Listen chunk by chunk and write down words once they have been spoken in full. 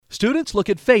Students look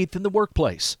at faith in the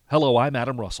workplace. Hello, I'm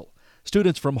Adam Russell.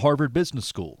 Students from Harvard Business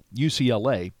School,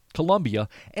 UCLA, Columbia,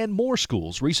 and more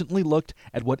schools recently looked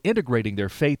at what integrating their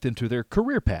faith into their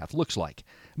career path looks like.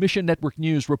 Mission Network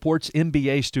News reports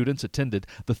MBA students attended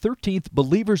the 13th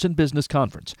Believers in Business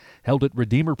Conference, held at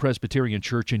Redeemer Presbyterian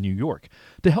Church in New York,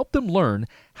 to help them learn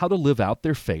how to live out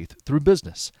their faith through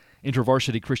business.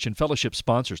 InterVarsity Christian Fellowship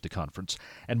sponsors the conference,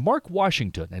 and Mark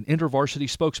Washington, an InterVarsity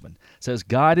spokesman, says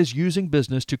God is using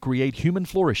business to create human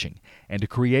flourishing and to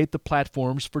create the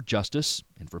platforms for justice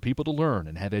and for people to learn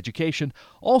and have education,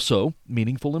 also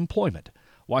meaningful employment.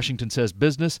 Washington says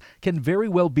business can very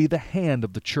well be the hand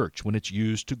of the church when it's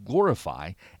used to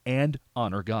glorify and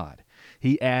honor God.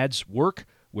 He adds, work,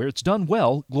 where it's done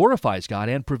well, glorifies God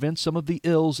and prevents some of the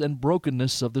ills and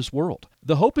brokenness of this world.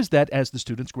 The hope is that as the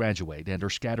students graduate and are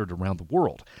scattered around the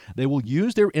world, they will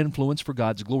use their influence for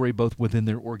God's glory both within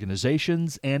their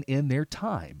organizations and in their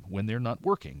time when they're not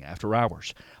working after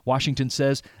hours. Washington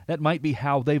says that might be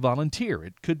how they volunteer.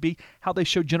 It could be how they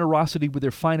show generosity with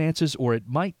their finances, or it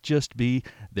might just be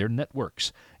their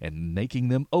networks and making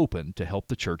them open to help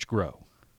the church grow.